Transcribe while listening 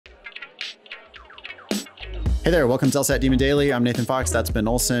Hey there, welcome to LSAT Demon Daily. I'm Nathan Fox, that's Ben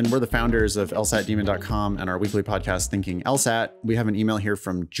Olson. We're the founders of LSATdemon.com and our weekly podcast, Thinking LSAT. We have an email here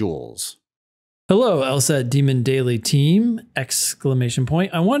from Jules. Hello, LSAT Demon Daily team! !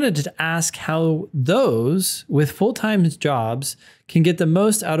 I wanted to ask how those with full-time jobs can get the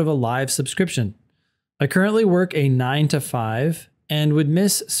most out of a live subscription. I currently work a 9 to 5 and would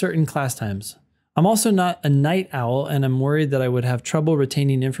miss certain class times. I'm also not a night owl and I'm worried that I would have trouble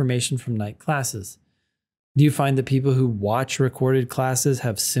retaining information from night classes. Do you find that people who watch recorded classes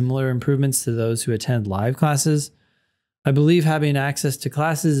have similar improvements to those who attend live classes? I believe having access to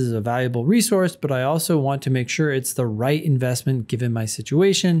classes is a valuable resource, but I also want to make sure it's the right investment given my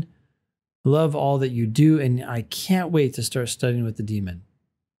situation. Love all that you do, and I can't wait to start studying with the demon.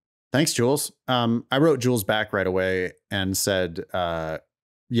 Thanks, Jules. I wrote Jules back right away and said,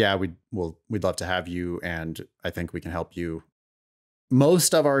 yeah, we'd love to have you, and I think we can help you.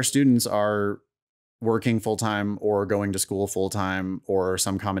 Most of our students are working full-time or going to school full-time or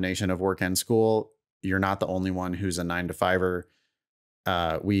some combination of work and school. You're not the only one who's a 9 to 5er.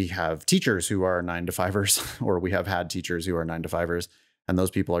 We have teachers who are 9 to 5ers, or we have had teachers who are 9 to 5ers. And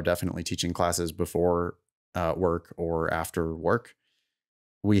those people are definitely teaching classes before work or after work.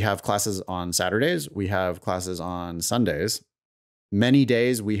 We have classes on Saturdays. We have classes on Sundays. Many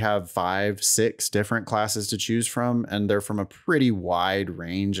days we have 5, 6 different classes to choose from, and they're from a pretty wide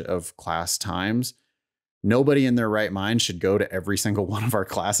range of class times. Nobody in their right mind should go to every single one of our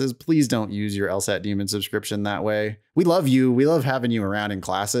classes. Please don't use your LSAT Demon subscription that way. We love you. We love having you around in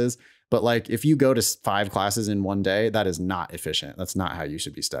classes. But like, if you go to 5 classes in one day, that is not efficient. That's not how you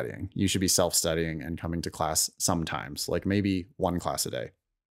should be studying. You should be self-studying and coming to class sometimes, like maybe 1 class a day.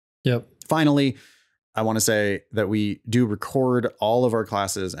 Yep. Finally, I want to say that we do record all of our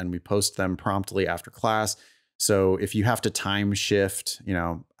classes and we post them promptly after class. So if you have to time shift,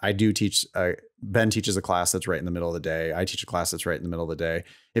 I do teach, Ben teaches a class that's right in the middle of the day. I teach a class that's right in the middle of the day.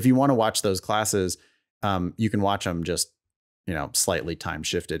 If you want to watch those classes, you can watch them just, slightly time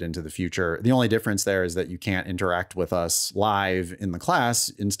shifted into the future. The only difference there is that you can't interact with us live in the class.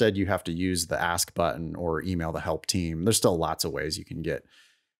 Instead, you have to use the ask button or email the help team. There's still lots of ways you can get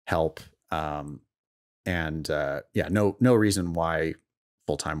help. No reason why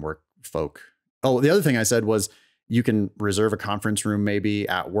full-time work folk. Oh, the other thing I said was you can reserve a conference room maybe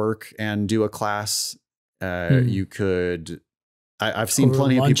at work and do a class. You could, I've seen Over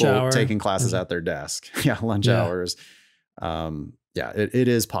plenty of people hour. taking classes at their desk. Yeah. Lunch hours. It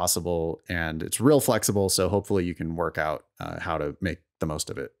is possible and it's real flexible. So hopefully you can work out how to make the most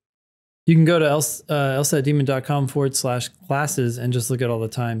of it. You can go to lsatdemon.com/classes and just look at all the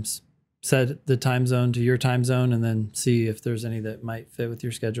times. Set the time zone to your time zone and then see if there's any that might fit with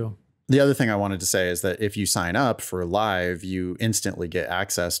your schedule. The other thing I wanted to say is that if you sign up for live, you instantly get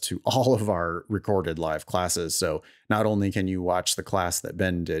access to all of our recorded live classes. So not only can you watch the class that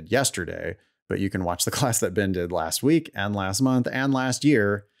Ben did yesterday, but you can watch the class that Ben did last week and last month and last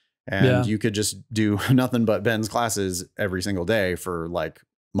year. And you could just do nothing but Ben's classes every single day for like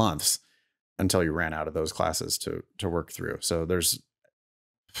months until you ran out of those classes to work through. So there's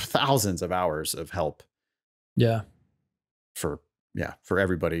thousands of hours of help. For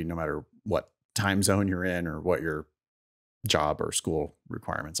everybody, no matter what time zone you're in or what your job or school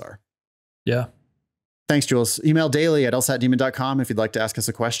requirements are. Yeah. Thanks, Jules. Email daily@lsatdemon.com if you'd like to ask us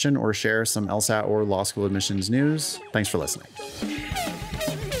a question or share some LSAT or law school admissions news. Thanks for listening.